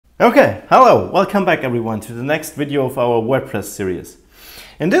Okay, hello, welcome back everyone to the next video of our WordPress series.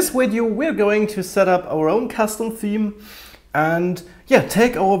 In this video we're going to set up our own custom theme and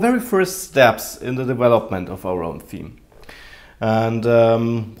take our very first steps in the development of our own theme. And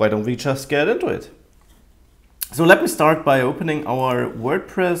why don't we just get into it? So let me start by opening our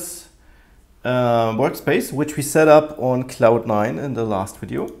WordPress workspace, which we set up on Cloud9 in the last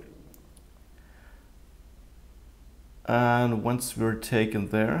video. And once we're taken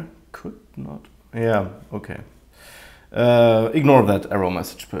there, ignore that error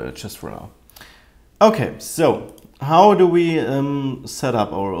message just for now. Okay, so how do we set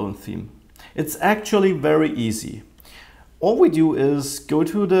up our own theme? It's actually very easy. All we do is go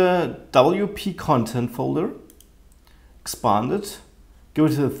to the WP content folder, expand it, go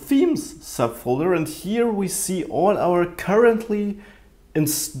to the themes subfolder, and here we see all our currently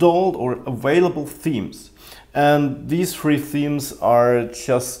installed or available themes. And these three themes are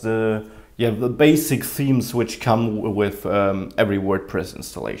just the basic themes which come with every WordPress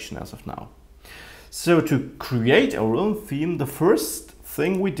installation as of now. So to create our own theme, the first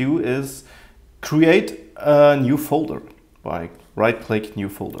thing we do is create a new folder by right-click New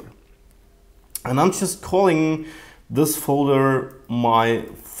Folder. And I'm just calling this folder my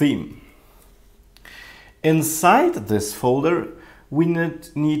theme. Inside this folder, we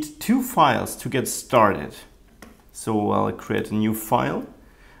need two files to get started. So I'll create a new file.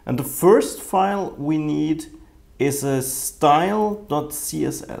 And the first file we need is a style.css.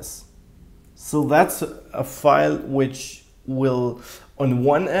 So that's a file which will, on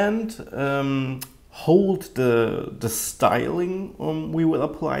one end, hold the styling we will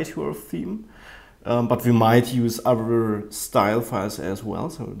apply to our theme. But we might use other style files as well,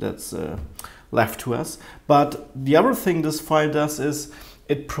 so that's left to us. But the other thing this file does is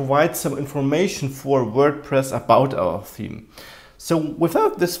it provides some information for WordPress about our theme. So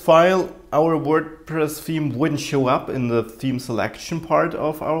without this file, our WordPress theme wouldn't show up in the theme selection part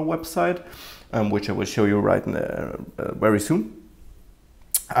of our website, which I will show you right very soon.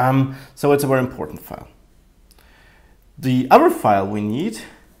 So it's a very important file. The other file we need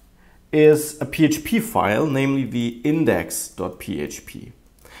is a PHP file, namely the index.php.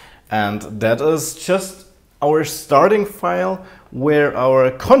 And that is just our starting file where our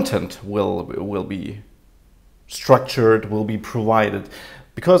content will be structured, will be provided.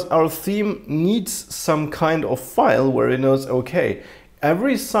 Because our theme needs some kind of file where it knows, okay,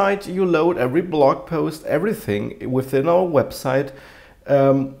 every site you load, every blog post, everything within our website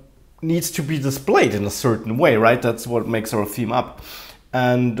needs to be displayed in a certain way, right? That's what makes our theme up.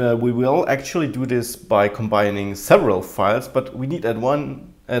 And we will actually do this by combining several files, but we need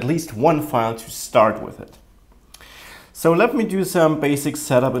at least one file to start with it. So let me do some basic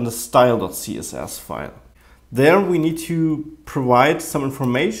setup in the style.css file. There we need to provide some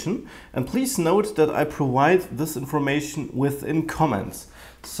information, and please note that I provide this information within comments.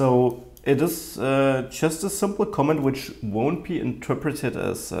 So it is just a simple comment which won't be interpreted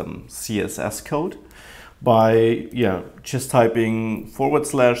as CSS code by just typing /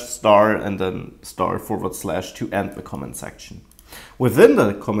 star and then * / to end the comment section. Within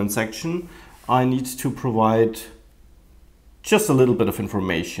the comment section, I need to provide just a little bit of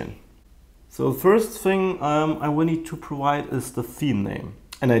information. So the first thing I will need to provide is the theme name.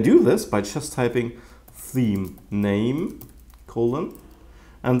 And I do this by just typing theme name, :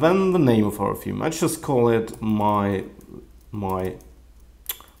 and then the name of our theme. I just call it my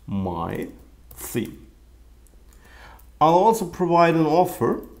theme. I'll also provide an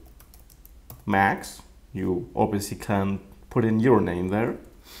author, Max. You obviously can put in your name there.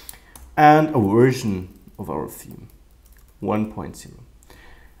 And a version of our theme, 1.0.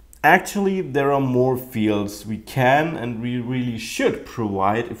 Actually, there are more fields we can and we really should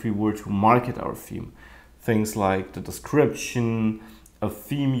provide if we were to market our theme. Things like the description, a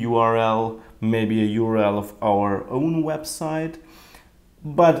theme URL, maybe a URL of our own website.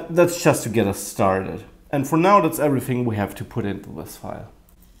 But that's just to get us started. And for now, that's everything we have to put into this file.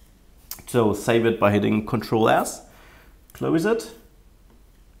 So save it by hitting Ctrl+S, close it,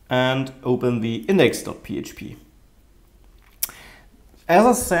 and open the index.php. As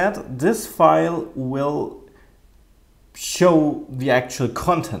I said, this file will show the actual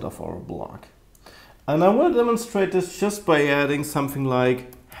content of our blog. And I will demonstrate this just by adding something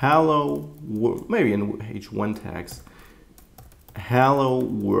like hello world, maybe in h1 tags, hello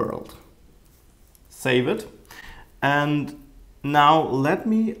world. Save it. And now let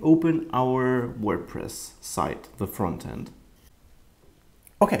me open our WordPress site, the front end.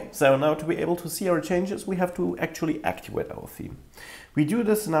 Okay, so now to be able to see our changes, we have to actually activate our theme. We do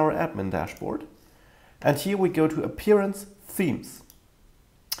this in our admin dashboard. And here we go to Appearance, Themes.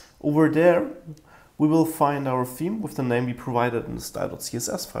 Over there, we will find our theme with the name we provided in the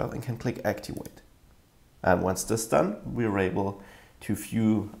style.css file and can click Activate. And once this is done, we are able to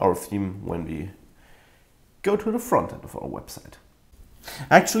view our theme when we go to the front end of our website.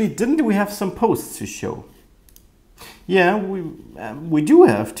 Actually, didn't we have some posts to show? Yeah, we do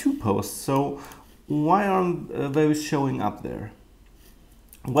have 2 posts, so why aren't those showing up there?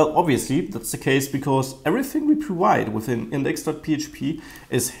 Well, obviously, that's the case because everything we provide within index.php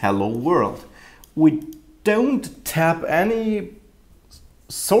is hello world. We don't tap any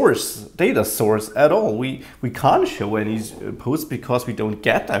data source at all. We can't show any posts because we don't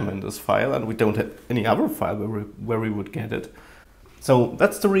get them in this file, and we don't have any other file where we would get it. So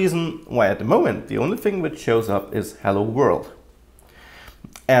that's the reason why at the moment the only thing which shows up is hello world.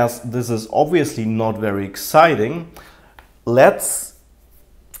 As this is obviously not very exciting, let's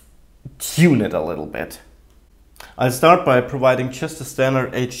tune it a little bit. I'll start by providing just a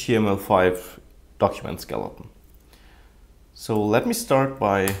standard HTML5 document skeleton. So let me start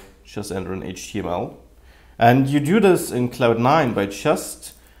by just entering HTML. And you do this in Cloud9 by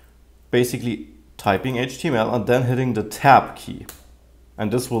just basically typing HTML and then hitting the tab key.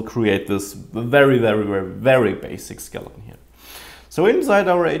 And this will create this very basic skeleton here. So inside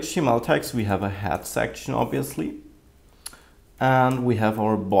our HTML text, we have a head section, obviously. And we have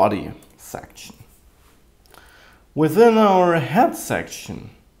our body section. Within our head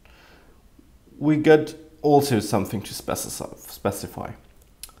section, we get also something to specify.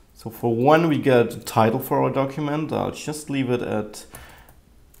 So for one, we get a title for our document. I'll just leave it at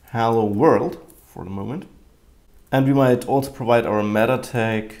hello world for the moment. And we might also provide our meta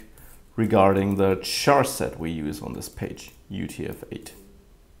tag regarding the char set we use on this page, UTF-8.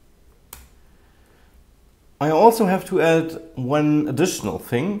 I also have to add one additional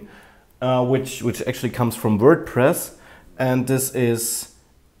thing, which actually comes from WordPress, and this is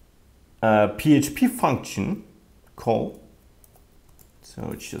a PHP Function Call.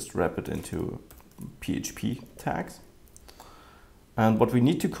 So just wrap it into PHP tags. And what we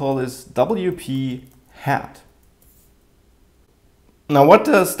need to call is WP head. Now, what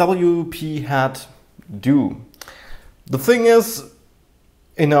does WP head do? The thing is,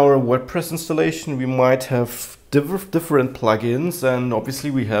 in our WordPress installation, we might have different plugins, and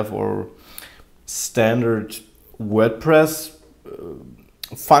obviously we have our standard WordPress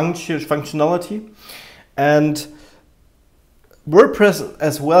functionality, and WordPress,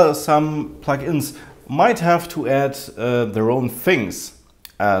 as well as some plugins, might have to add their own things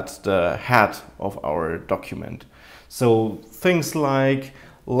at the head of our document. So things like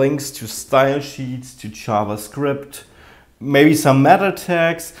links to style sheets, to JavaScript, maybe some meta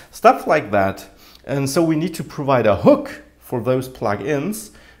tags, stuff like that. And so we need to provide a hook for those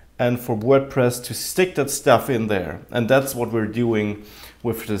plugins and for WordPress to stick that stuff in there. And that's what we're doing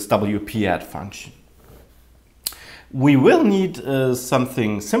with this WP add function. We will need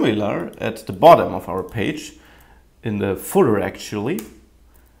something similar at the bottom of our page, in the footer actually,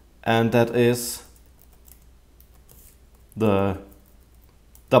 and that is the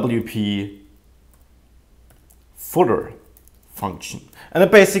WP Footer Function. And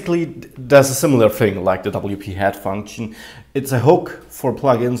it basically does a similar thing like the WP head function. It's a hook for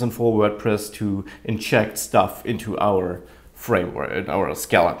plugins and for WordPress to inject stuff into our framework, our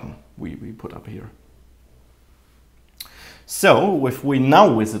skeleton we put up here. So if we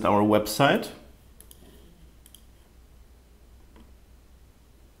now visit our website,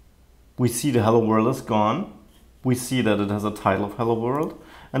 we see the hello world is gone. We see that it has a title of hello world,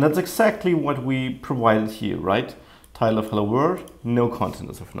 and that's exactly what we provided here, right? Title of hello world, no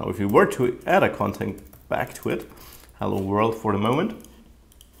content as of now. If we were to add a content back to it, hello world for the moment,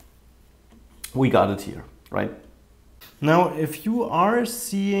 we got it here, right? Now, if you are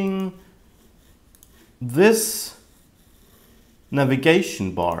seeing this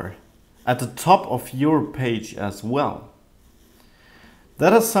navigation bar at the top of your page as well,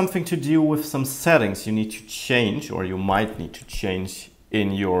 that has something to do with some settings you need to change, or you might need to change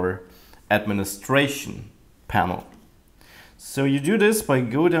in your administration panel. So you do this by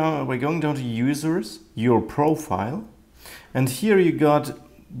going down to users, your profile, and here you got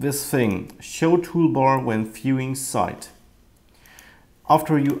this thing, show toolbar when viewing site.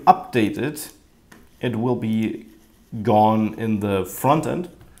 After you update it, it will be gone in the front end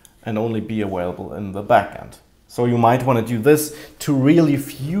and only be available in the back end. So you might want to do this to really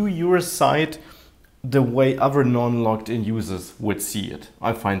view your site the way other non-logged in users would see it.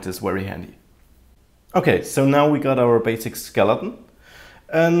 I find this very handy. Okay, so now we got our basic skeleton.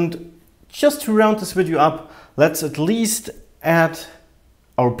 And just to round this video up, let's at least add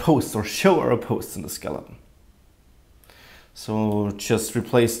our posts or show our posts in the skeleton. So just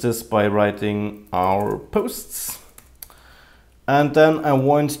replace this by writing our posts. And then I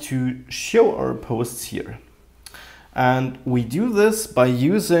want to show our posts here. And we do this by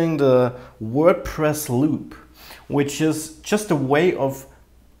using the Wordpress Loop, which is just a way of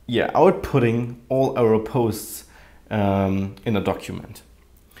outputting all our posts in a document.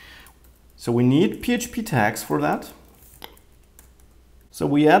 So we need PHP tags for that. So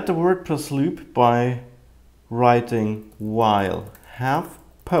we add the Wordpress Loop by writing while have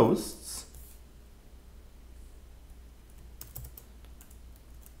posts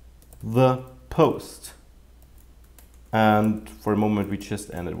the post. And for a moment we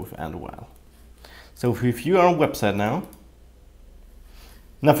just ended with and while. So if we view our website now,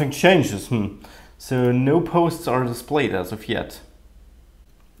 nothing changes. So no posts are displayed as of yet.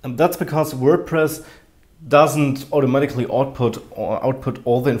 And that's because WordPress doesn't automatically output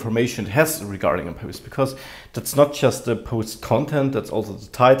all the information it has regarding a post, because that's not just the post content, that's also the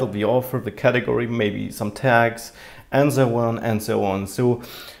title, the author, the category, maybe some tags, and so on and so on. So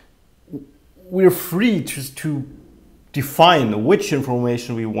we're free to define which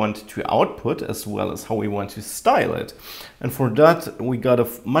information we want to output as well as how we want to style it. And for that, we got a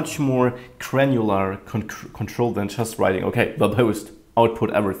much more granular control than just writing, okay, the post,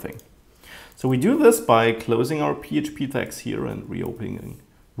 output everything. So we do this by closing our PHP tags here and reopening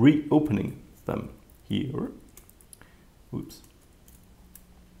them here. Oops.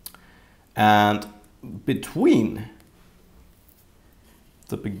 And between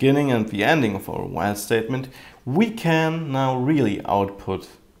the beginning and the ending of our while statement, we can now really output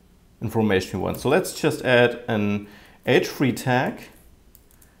information we want. So let's just add an h3 tag,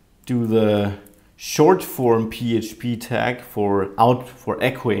 do the short form PHP tag for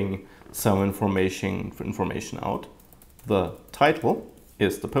echoing some information out. The title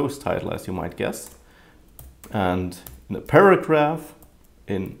is the post title, as you might guess. And in a paragraph,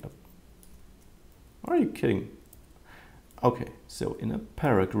 are you kidding? Okay, so in a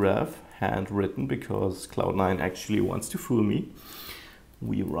paragraph, handwritten, because Cloud9 actually wants to fool me,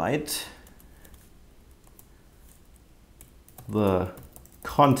 we write the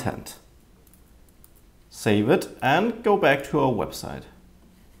content. Save it and go back to our website.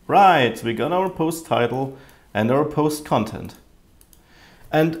 Right, so we got our post title and our post content.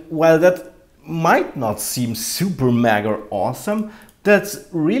 And while that might not seem super mega awesome, that's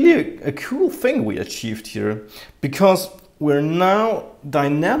really a cool thing we achieved here, because we're now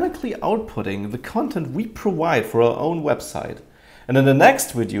dynamically outputting the content we provide for our own website. And in the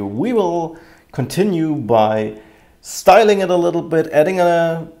next video, we will continue by styling it a little bit, adding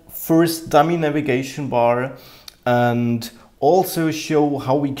a first dummy navigation bar, and also show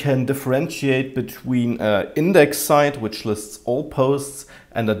how we can differentiate between an index site, which lists all posts,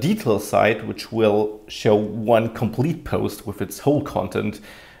 and a detail site, which will show one complete post with its whole content,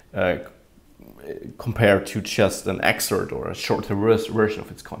 compared to just an excerpt or a shorter version of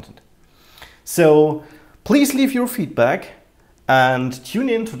its content. So please leave your feedback and tune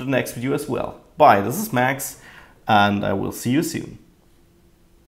in to the next video as well. Bye, this is Max, and I will see you soon.